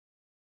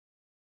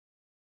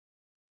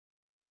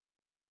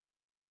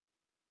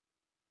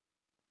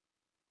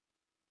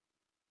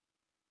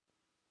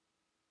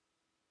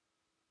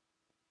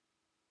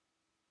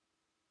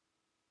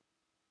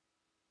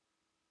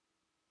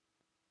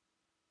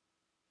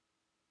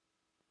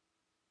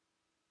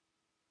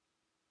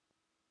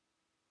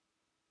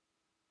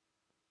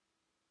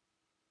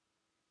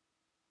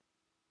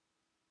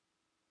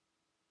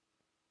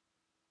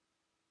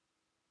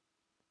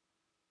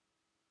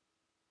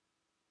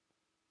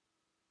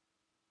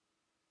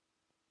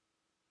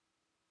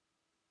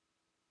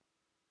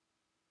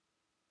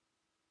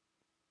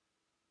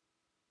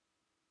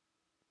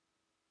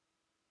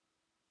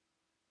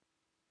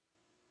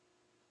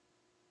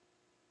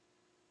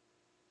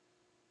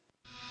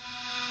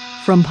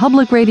From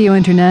Public Radio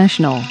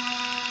International,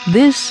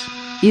 this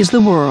is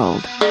The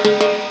World.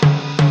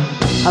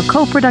 A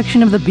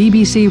co-production of the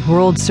BBC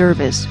World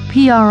Service,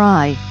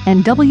 PRI,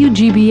 and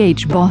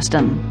WGBH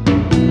Boston.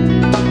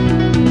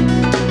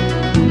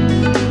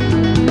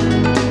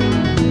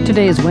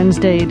 Today is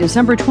Wednesday,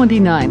 December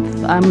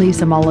 29th. I'm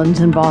Lisa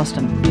Mullins in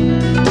Boston.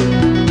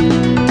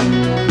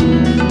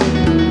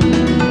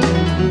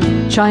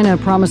 China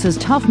promises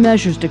tough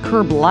measures to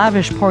curb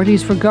lavish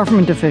parties for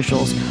government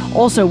officials.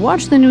 Also,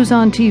 watch the news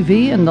on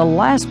TV, and the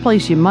last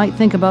place you might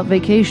think about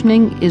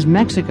vacationing is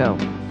Mexico.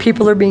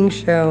 People are being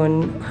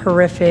shown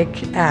horrific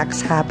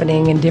acts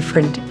happening in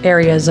different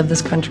areas of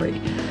this country.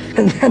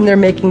 And then they're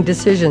making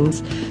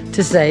decisions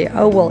to say,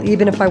 oh, well,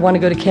 even if I want to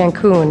go to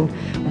Cancun,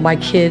 my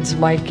kids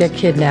might get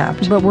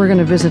kidnapped. But we're going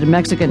to visit a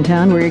Mexican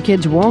town where your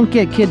kids won't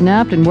get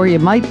kidnapped and where you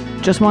might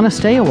just want to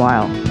stay a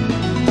while.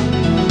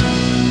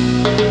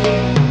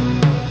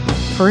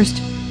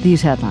 First,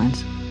 these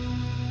headlines.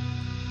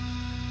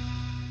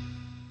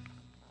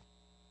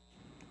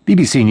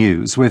 BBC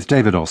News with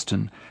David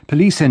Austin.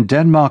 Police in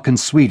Denmark and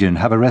Sweden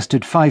have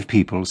arrested 5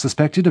 people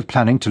suspected of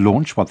planning to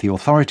launch what the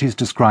authorities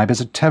describe as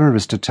a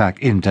terrorist attack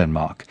in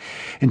Denmark.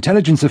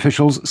 Intelligence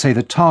officials say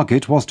the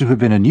target was to have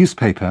been a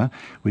newspaper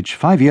which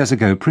 5 years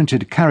ago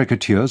printed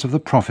caricatures of the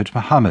Prophet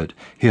Muhammad.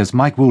 Here's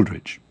Mike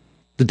Wooldridge.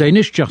 The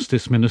Danish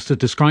Justice Minister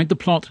described the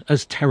plot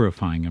as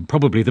terrifying and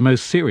probably the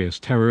most serious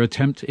terror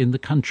attempt in the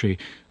country,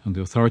 and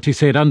the authorities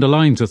say it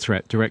underlines a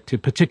threat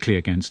directed particularly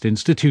against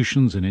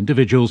institutions and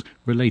individuals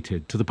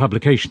related to the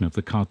publication of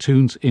the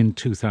cartoons in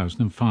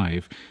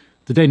 2005.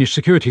 The Danish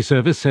Security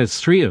Service says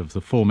 3 of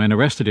the 4 men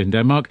arrested in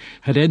Denmark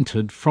had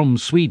entered from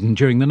Sweden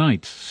during the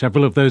night.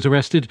 Several of those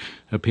arrested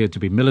appeared to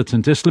be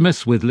militant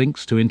Islamists with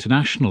links to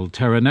international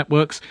terror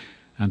networks,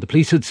 and the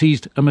police had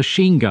seized a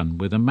machine gun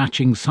with a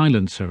matching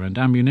silencer and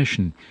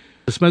ammunition.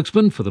 The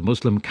spokesman for the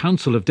Muslim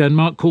Council of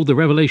Denmark called the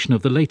revelation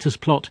of the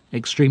latest plot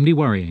extremely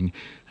worrying,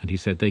 and he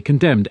said they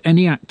condemned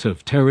any act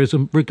of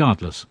terrorism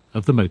regardless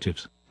of the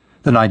motives.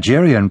 The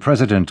Nigerian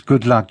President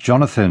Goodluck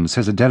Jonathan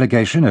says a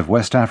delegation of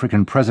West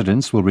African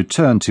presidents will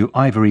return to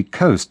Ivory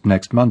Coast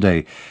next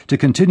Monday to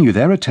continue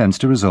their attempts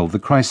to resolve the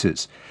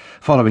crisis.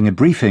 Following a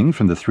briefing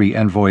from the 3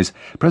 envoys,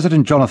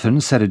 President Jonathan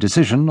said a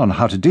decision on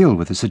how to deal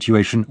with the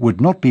situation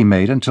would not be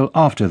made until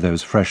after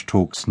those fresh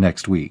talks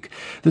next week.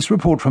 This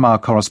report from our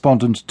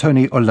correspondent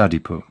Tony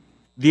Oladipo.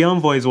 The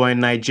envoys were in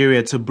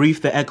Nigeria to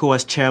brief the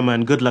ECOWAS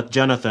chairman Goodluck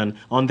Jonathan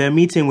on their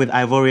meeting with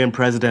Ivorian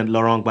President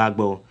Laurent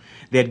Gbagbo.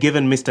 They had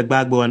given Mr.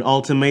 Gbagbo an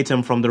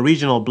ultimatum from the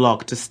regional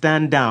bloc to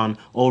stand down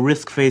or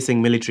risk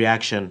facing military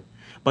action.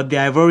 But the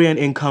Ivorian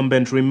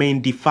incumbent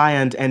remained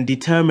defiant and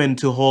determined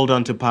to hold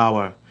on to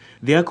power.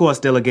 The ECOWAS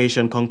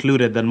delegation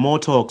concluded that more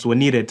talks were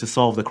needed to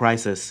solve the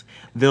crisis.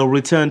 They'll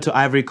return to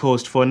Ivory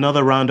Coast for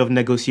another round of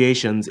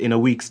negotiations in a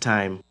week's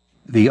time.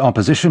 The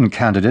opposition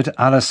candidate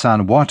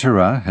Alassane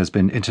Ouattara has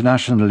been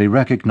internationally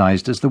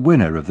recognized as the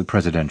winner of the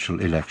presidential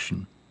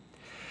election.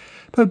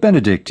 Pope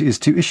Benedict is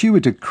to issue a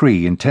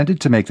decree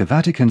intended to make the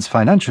Vatican's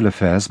financial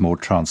affairs more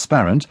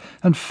transparent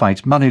and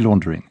fight money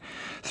laundering.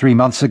 3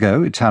 months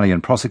ago,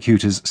 Italian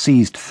prosecutors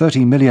seized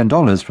 $30 million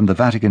from the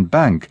Vatican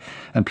Bank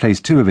and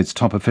placed 2 of its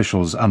top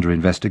officials under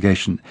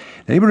investigation.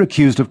 They were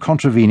accused of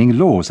contravening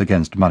laws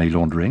against money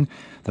laundering.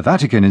 The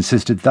Vatican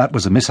insisted that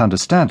was a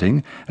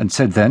misunderstanding and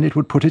said then it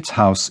would put its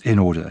house in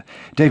order.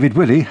 David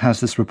Willey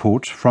has this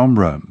report from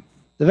Rome.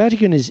 The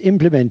Vatican is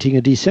implementing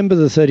a December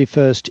the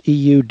 31st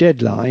EU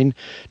deadline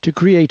to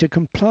create a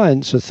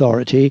compliance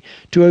authority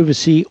to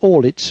oversee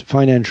all its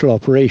financial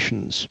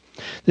operations.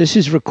 This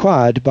is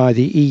required by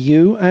the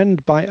EU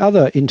and by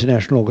other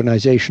international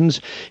organisations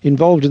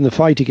involved in the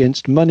fight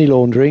against money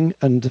laundering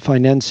and the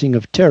financing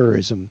of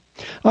terrorism.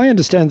 I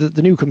understand that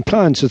the new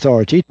compliance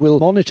authority will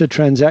monitor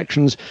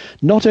transactions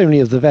not only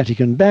of the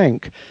Vatican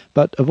Bank,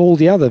 but of all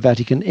the other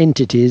Vatican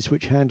entities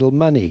which handle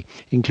money,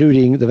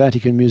 including the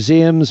Vatican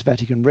Museums,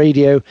 Vatican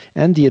Radio,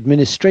 and the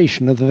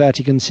administration of the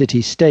Vatican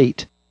City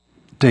State.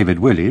 David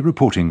Willey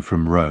reporting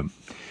from Rome.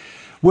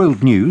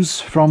 World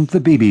News from the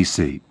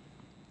BBC.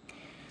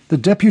 The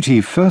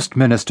Deputy First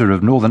Minister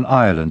of Northern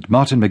Ireland,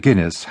 Martin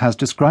McGuinness, has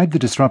described the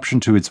disruption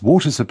to its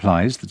water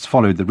supplies that's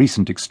followed the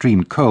recent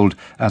extreme cold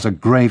as a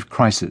grave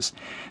crisis.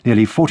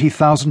 Nearly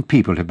 40,000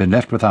 people have been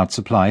left without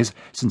supplies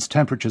since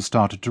temperatures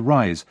started to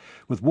rise,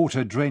 with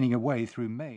water draining away through May.